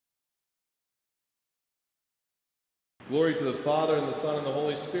Glory to the Father, and the Son, and the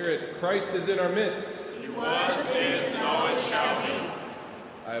Holy Spirit. Christ is in our midst. He was, is, and always shall be.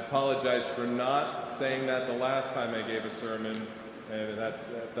 I apologize for not saying that the last time I gave a sermon, and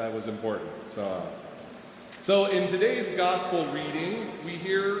that was important. So in today's gospel reading, we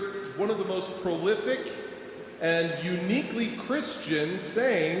hear one of the most prolific and uniquely Christian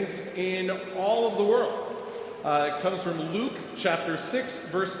sayings in all of the world. It comes from Luke chapter 6,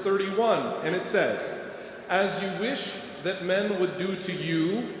 verse 31, and it says, "As you wish that men would do to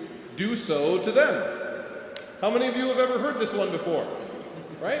you, do so to them." How many of you have ever heard this one before?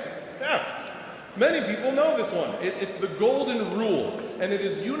 Right? Yeah. Many people know this one. It's the golden rule, and it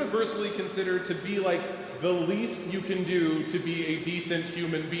is universally considered to be like the least you can do to be a decent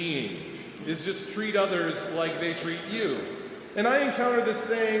human being, is just treat others like they treat you. And I encounter this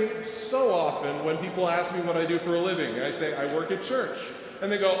saying so often when people ask me what I do for a living. I say, I work at church.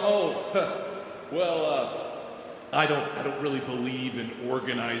 And they go, oh, well, I don't really believe in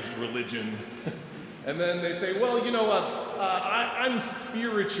organized religion. And then they say, well, you know what, I'm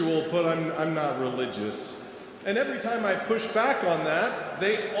spiritual, but I'm not religious. And every time I push back on that,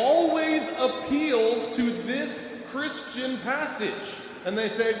 they always appeal to this Christian passage. And they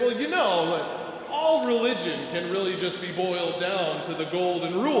say, well, you know, all religion can really just be boiled down to the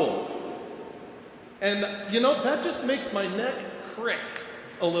golden rule. And, you know, that just makes my neck crick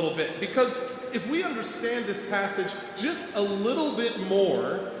a little bit. Because if we understand this passage just a little bit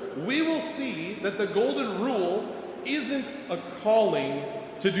more, we will see that the golden rule isn't a calling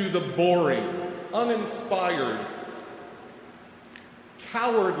to do the boring, uninspired,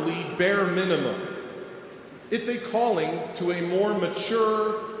 cowardly bare minimum. It's a calling to a more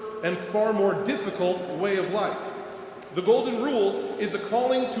mature and far more difficult way of life. The golden rule is a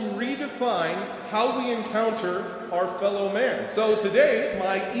calling to redefine how we encounter our fellow man. So today,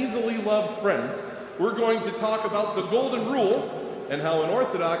 my easily loved friends, we're going to talk about the golden rule and how in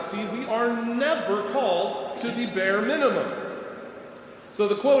Orthodoxy we are never called to the bare minimum. So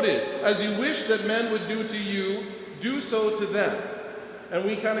the quote is, "As you wish that men would do to you, do so to them." And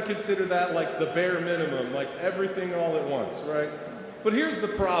we kind of consider that like the bare minimum, like everything all at once, right? But here's the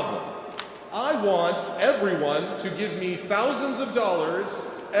problem. I want everyone to give me thousands of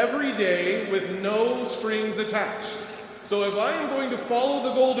dollars every day with no strings attached. So if I am going to follow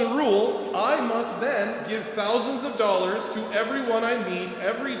the golden rule, I must then give thousands of dollars to everyone I meet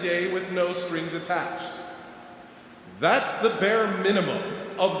every day with no strings attached. That's the bare minimum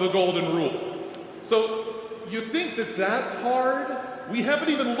of the golden rule. So you think that that's hard? We haven't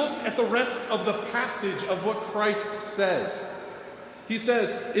even looked at the rest of the passage of what Christ says. He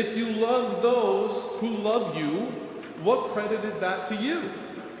says, if you love those who love you, what credit is that to you?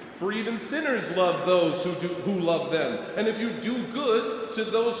 For even sinners love those who love them. And if you do good to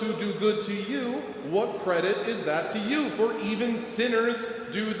those who do good to you, what credit is that to you? For even sinners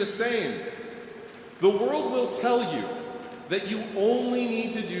do the same. The world will tell you that you only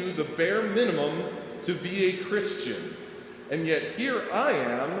need to do the bare minimum to be a Christian. And yet here I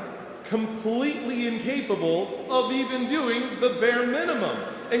am, completely incapable of even doing the bare minimum.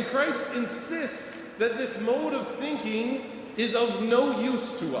 And Christ insists that this mode of thinking is of no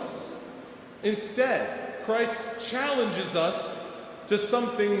use to us. Instead, Christ challenges us to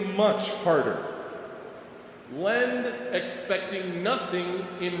something much harder. Lend expecting nothing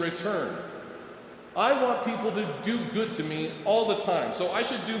in return. I want people to do good to me all the time, so I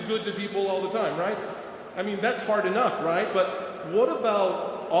should do good to people all the time, right? I mean, that's hard enough, right? But what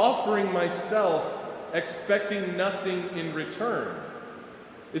about offering myself expecting nothing in return?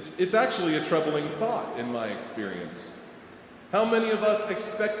 It's actually a troubling thought in my experience. How many of us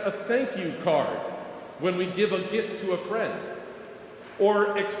expect a thank you card when we give a gift to a friend?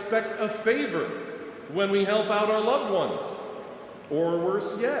 Or expect a favor when we help out our loved ones? Or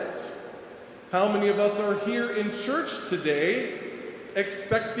worse yet, how many of us are here in church today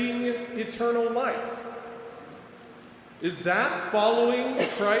expecting eternal life? Is that following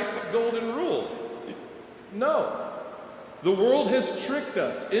Christ's golden rule? No. The world has tricked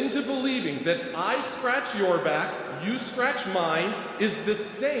us into believing that I scratch your back, you scratch mine, is the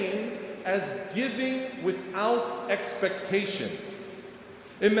same as giving without expectation.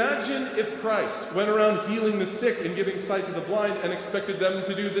 Imagine if Christ went around healing the sick and giving sight to the blind and expected them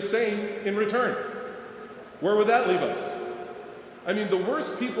to do the same in return. Where would that leave us? I mean, the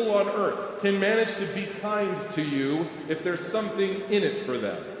worst people on earth can manage to be kind to you if there's something in it for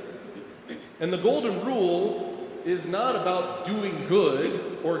them. And the golden rule is not about doing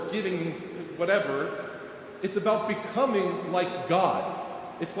good or giving whatever. It's about becoming like God.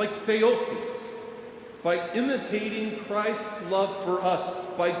 It's like theosis. By imitating Christ's love for us,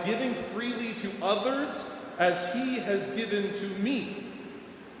 by giving freely to others, as he has given to me.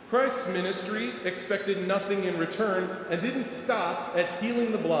 Christ's ministry expected nothing in return and didn't stop at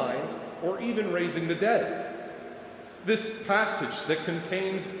healing the blind or even raising the dead. This passage that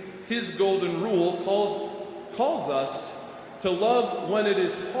contains his golden rule calls us to love when it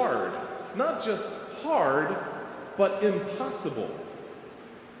is hard, not just hard, but impossible.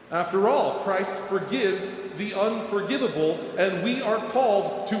 After all, Christ forgives the unforgivable, and we are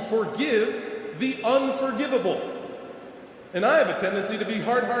called to forgive the unforgivable. And I have a tendency to be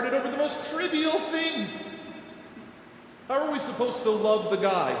hard-hearted over the most trivial things. How are we supposed to love the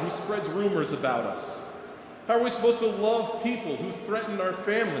guy who spreads rumors about us? How are we supposed to love people who threaten our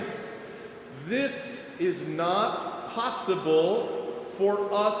families? This is not possible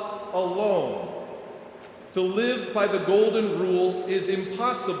for us alone. To live by the golden rule is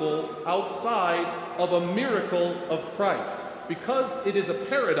impossible outside of a miracle of Christ, because it is a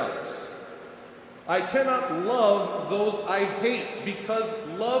paradox. I cannot love those I hate, because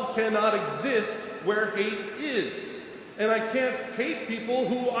love cannot exist where hate is. And I can't hate people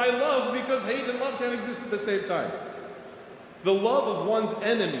who I love, because hate and love can't exist at the same time. The love of one's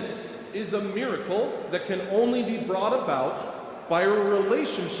enemies is a miracle that can only be brought about by a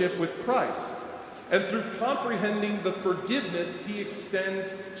relationship with Christ, and through comprehending the forgiveness he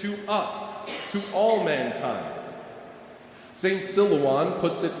extends to us, to all mankind. St. Silouan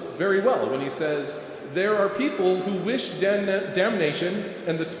puts it very well when he says, "There are people who wish damnation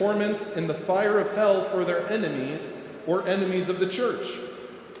and the torments in the fire of hell for their enemies or enemies of the church.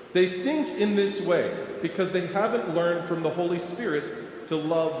 They think in this way because they haven't learned from the Holy Spirit to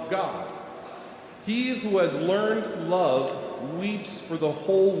love God. He who has learned love weeps for the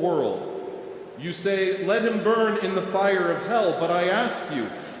whole world. You say, 'Let him burn in the fire of hell,' but I ask you,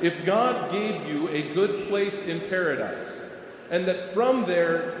 if God gave you a good place in paradise, and that from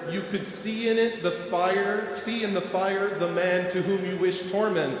there you could see in the fire the man to whom you wish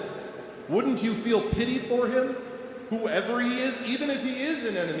torment, wouldn't you feel pity for him, whoever he is, even if he is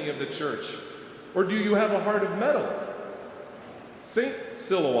an enemy of the church? Or do you have a heart of metal?" St.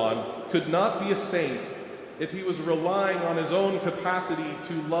 Silouan could not be a saint if he was relying on his own capacity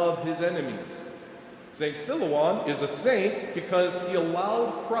to love his enemies. St. Silouan is a saint because he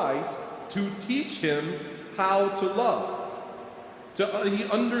allowed Christ to teach him how to love. He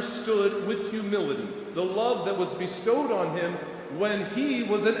understood with humility the love that was bestowed on him when he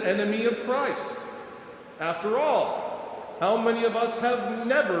was an enemy of Christ. After all, how many of us have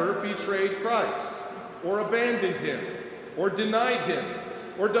never betrayed Christ, or abandoned him, or denied him,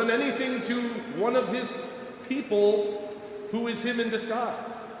 or done anything to one of his people who is him in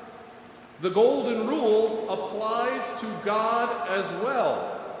disguise? The golden rule applies to God as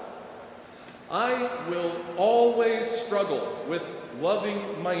well. I will always struggle with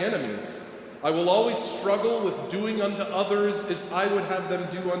loving my enemies. I will always struggle with doing unto others as I would have them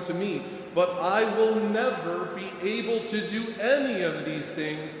do unto me. But I will never be able to do any of these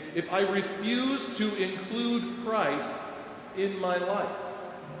things if I refuse to include Christ in my life.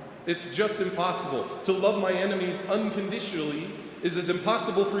 It's just impossible. To love my enemies unconditionally is as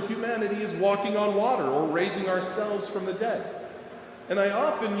impossible for humanity as walking on water or raising ourselves from the dead. And I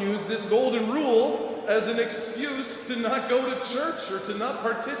often use this golden rule as an excuse to not go to church or to not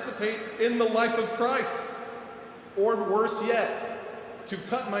participate in the life of Christ. Or worse yet, to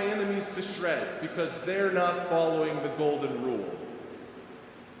cut my enemies to shreds because they're not following the golden rule.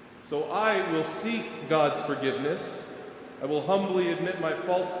 So I will seek God's forgiveness. I will humbly admit my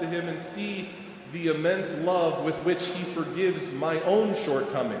faults to him and see the immense love with which he forgives my own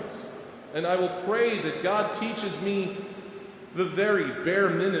shortcomings. And I will pray that God teaches me the very bare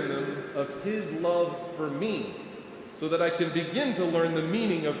minimum of his love for me, so that I can begin to learn the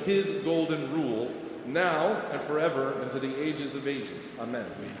meaning of his golden rule, now and forever and to the ages of ages. Amen.